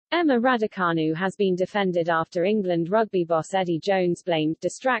Emma Raducanu has been defended after England rugby boss Eddie Jones blamed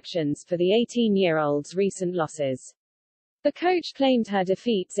distractions for the 18-year-old's recent losses. The coach claimed her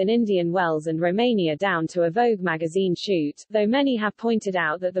defeats in Indian Wells and Romania down to a Vogue magazine shoot, though many have pointed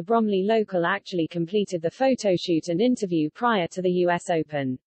out that the Bromley local actually completed the photo shoot and interview prior to the US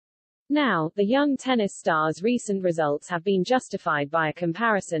Open. Now, the young tennis star's recent results have been justified by a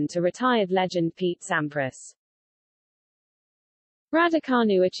comparison to retired legend Pete Sampras.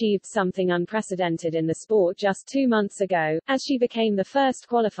 Raducanu achieved something unprecedented in the sport just 2 months ago, as she became the first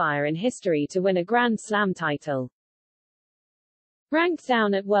qualifier in history to win a Grand Slam title. Ranked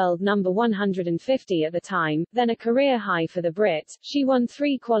down at world number 150 at the time, then a career high for the Brit, she won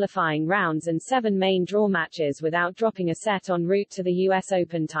 3 qualifying rounds and 7 main draw matches without dropping a set en route to the US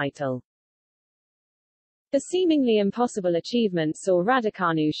Open title. The seemingly impossible achievement saw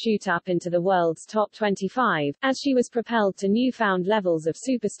Raducanu shoot up into the world's top 25, as she was propelled to newfound levels of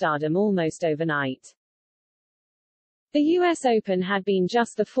superstardom almost overnight. The US Open had been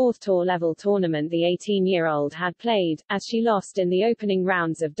just the 4th tour-level tournament the 18-year-old had played, as she lost in the opening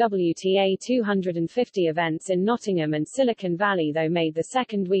rounds of WTA 250 events in Nottingham and Silicon Valley, though made the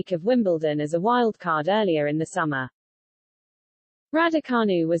second week of Wimbledon as a wildcard earlier in the summer.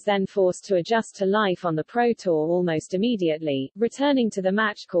 Raducanu was then forced to adjust to life on the Pro Tour almost immediately, returning to the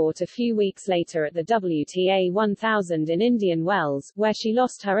match court a few weeks later at the WTA 1000 in Indian Wells, where she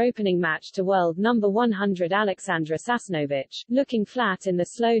lost her opening match to world number 100 Alexandra Sasnovich, looking flat in the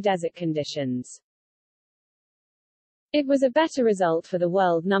slow desert conditions. It was a better result for the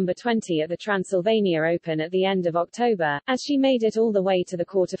world number 20 at the Transylvania Open at the end of October, as she made it all the way to the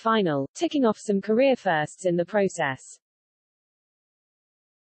quarterfinal, ticking off some career firsts in the process.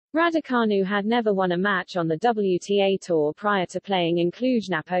 Raducanu had never won a match on the WTA Tour prior to playing in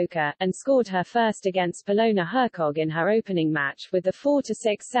Cluj-Napoca, and scored her first against Polona Hercog in her opening match with the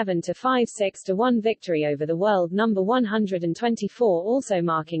 4-6, 7-5, 6-1 victory over the world number 124, also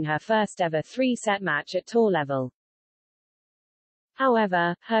marking her first ever 3-set match at tour level.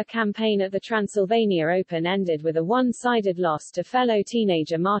 However, her campaign at the Transylvania Open ended with a one-sided loss to fellow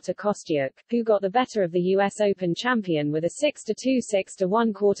teenager Marta Kostyuk, who got the better of the US Open champion with a 6-2,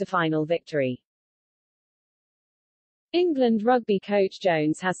 6-1 quarterfinal victory. England rugby coach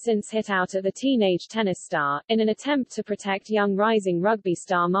Jones has since hit out at the teenage tennis star, in an attempt to protect young rising rugby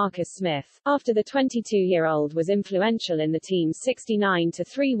star Marcus Smith, after the 22-year-old was influential in the team's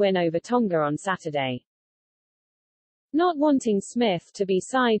 69-3 win over Tonga on Saturday. Not wanting Smith to be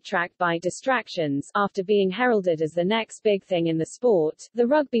sidetracked by distractions, after being heralded as the next big thing in the sport, the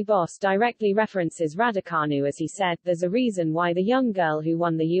rugby boss directly references Raducanu as he said, "There's a reason why the young girl who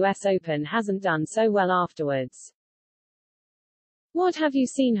won the US Open hasn't done so well afterwards. What have you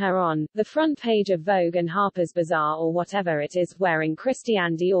seen her on, the front page of Vogue and Harper's Bazaar or whatever it is, wearing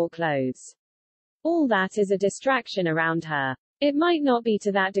Christian Dior clothes? All that is a distraction around her. It might not be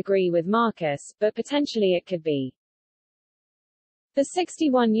to that degree with Marcus, but potentially it could be." The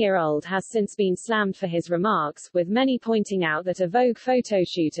 61-year-old has since been slammed for his remarks, with many pointing out that a Vogue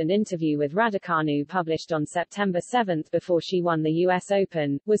photoshoot and interview with Raducanu published on September 7 before she won the US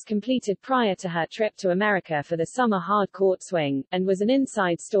Open, was completed prior to her trip to America for the summer hard court swing, and was an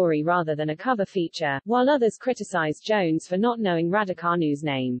inside story rather than a cover feature, while others criticized Jones for not knowing Raducanu's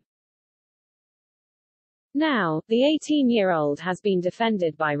name. Now, the 18-year-old has been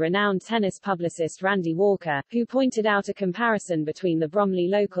defended by renowned tennis publicist Randy Walker, who pointed out a comparison between the Bromley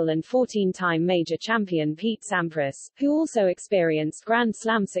local and 14-time major champion Pete Sampras, who also experienced Grand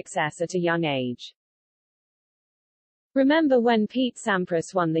Slam success at a young age. Remember when Pete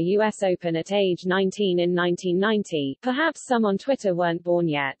Sampras won the US Open at age 19 in 1990? Perhaps some on Twitter weren't born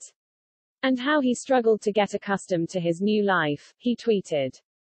yet. And how he struggled to get accustomed to his new life, he tweeted.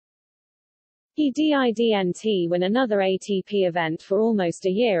 He didn't win another ATP event for almost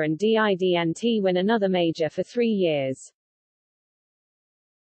a year and didn't win another major for 3 years.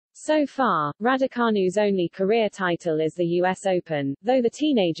 So far, Raducanu's only career title is the US Open, though the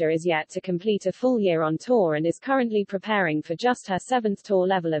teenager is yet to complete a full year on tour and is currently preparing for just her 7th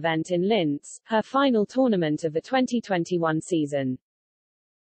tour-level event in Linz, her final tournament of the 2021 season.